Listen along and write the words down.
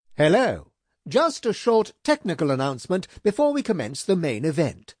Hello. Just a short technical announcement before we commence the main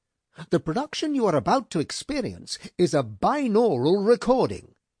event. The production you are about to experience is a binaural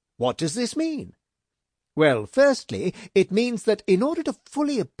recording. What does this mean? Well, firstly, it means that in order to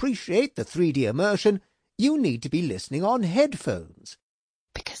fully appreciate the 3D immersion, you need to be listening on headphones.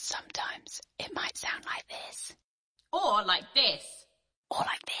 Because sometimes it might sound like this. Or like this. Or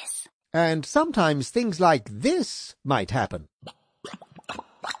like this. And sometimes things like this might happen.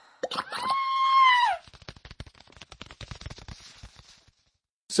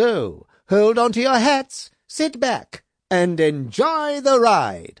 So, hold on to your hats, sit back, and enjoy the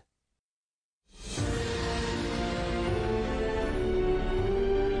ride.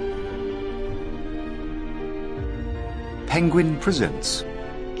 Penguin presents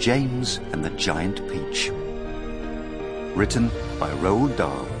James and the Giant Peach. Written by Roald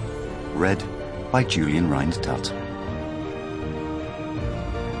Dahl. Read by Julian Rind-Tutt.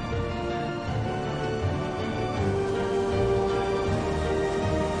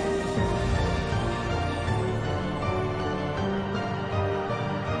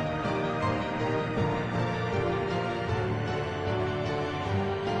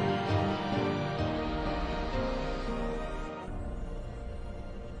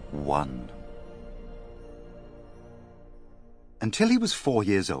 Until he was 4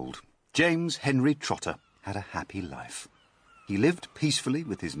 years old, James Henry Trotter had a happy life. He lived peacefully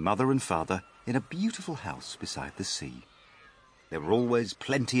with his mother and father in a beautiful house beside the sea. There were always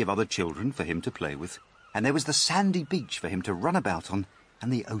plenty of other children for him to play with, and there was the sandy beach for him to run about on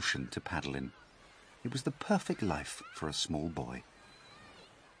and the ocean to paddle in. It was the perfect life for a small boy.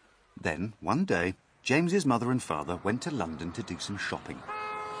 Then, one day, James's mother and father went to London to do some shopping.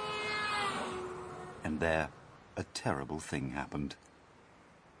 And there, a terrible thing happened.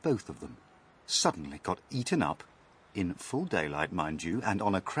 Both of them suddenly got eaten up, in full daylight, mind you, and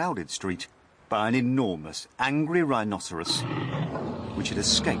on a crowded street, by an enormous, angry rhinoceros, which had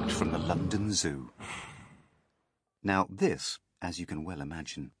escaped from the London Zoo. Now this, as you can well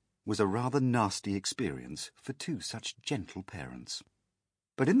imagine, was a rather nasty experience for two such gentle parents.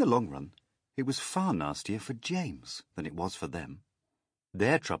 But in the long run, it was far nastier for James than it was for them.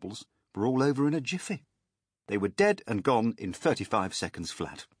 Their troubles were all over in a jiffy. They were dead and gone in 35 seconds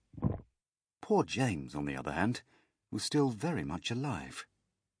flat. Poor James, on the other hand, was still very much alive.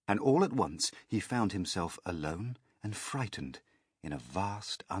 And all at once he found himself alone and frightened in a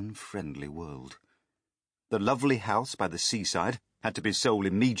vast, unfriendly world. The lovely house by the seaside had to be sold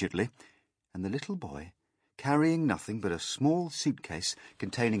immediately, and the little boy, carrying nothing but a small suitcase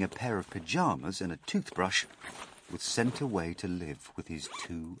containing a pair of pyjamas and a toothbrush, was sent away to live with his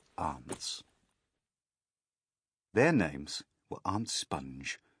two aunts. Their names were Aunt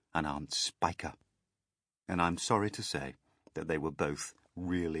Sponge and Aunt Spiker, and I'm sorry to say that they were both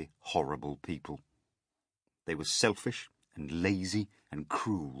really horrible people. They were selfish and lazy and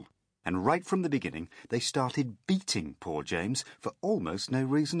cruel, and right from the beginning they started beating poor James for almost no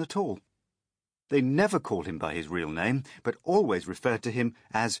reason at all. They never called him by his real name, but always referred to him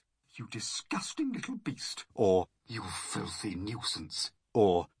as "You disgusting little beast," or "You filthy nuisance,"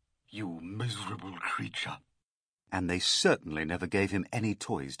 or "You miserable creature." And they certainly never gave him any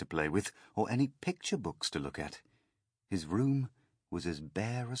toys to play with or any picture books to look at. His room was as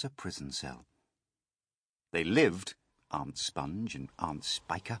bare as a prison cell. They lived, Aunt Sponge and Aunt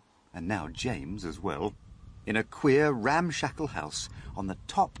Spiker, and now James as well, in a queer ramshackle house on the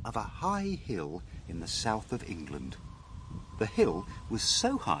top of a high hill in the south of England. The hill was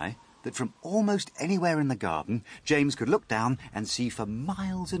so high that from almost anywhere in the garden James could look down and see for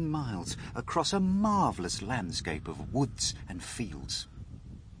miles and miles across a marvellous landscape of woods and fields.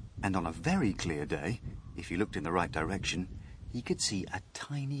 And on a very clear day, if he looked in the right direction, he could see a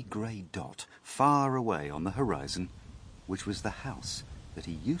tiny grey dot far away on the horizon, which was the house that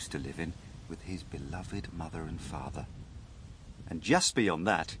he used to live in with his beloved mother and father. And just beyond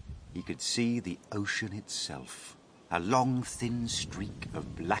that, he could see the ocean itself, a long, thin streak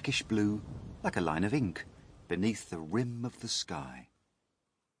of blackish blue, like a line of ink, beneath the rim of the sky.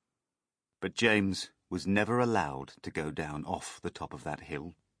 But James was never allowed to go down off the top of that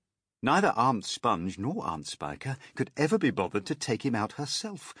hill. Neither Aunt Sponge nor Aunt Spiker could ever be bothered to take him out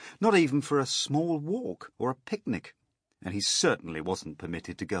herself, not even for a small walk or a picnic, and he certainly wasn't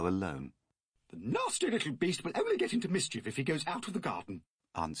permitted to go alone. "The nasty little beast will only get into mischief if he goes out of the garden,"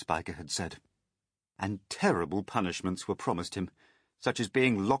 Aunt Spiker had said. And terrible punishments were promised him, such as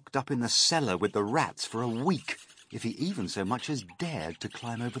being locked up in the cellar with the rats for a week, if he even so much as dared to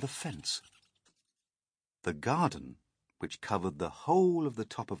climb over the fence. The garden, which covered the whole of the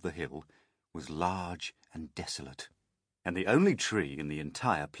top of the hill, was large and desolate. And the only tree in the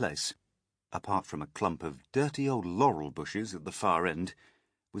entire place, apart from a clump of dirty old laurel bushes at the far end,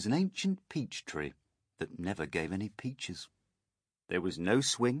 was an ancient peach tree that never gave any peaches. There was no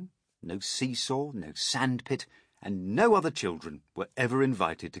swing, no seesaw, no sandpit, and no other children were ever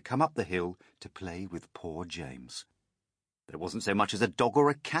invited to come up the hill to play with poor James. There wasn't so much as a dog or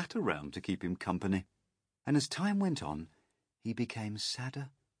a cat around to keep him company. And as time went on, he became sadder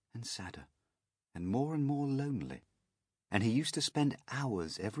and sadder, and more lonely. And he used to spend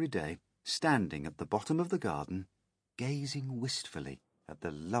hours every day standing at the bottom of the garden, gazing wistfully at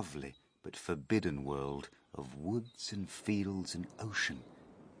the lovely but forbidden world of woods and fields and ocean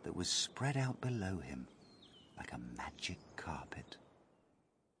that was spread out below him like a magic carpet.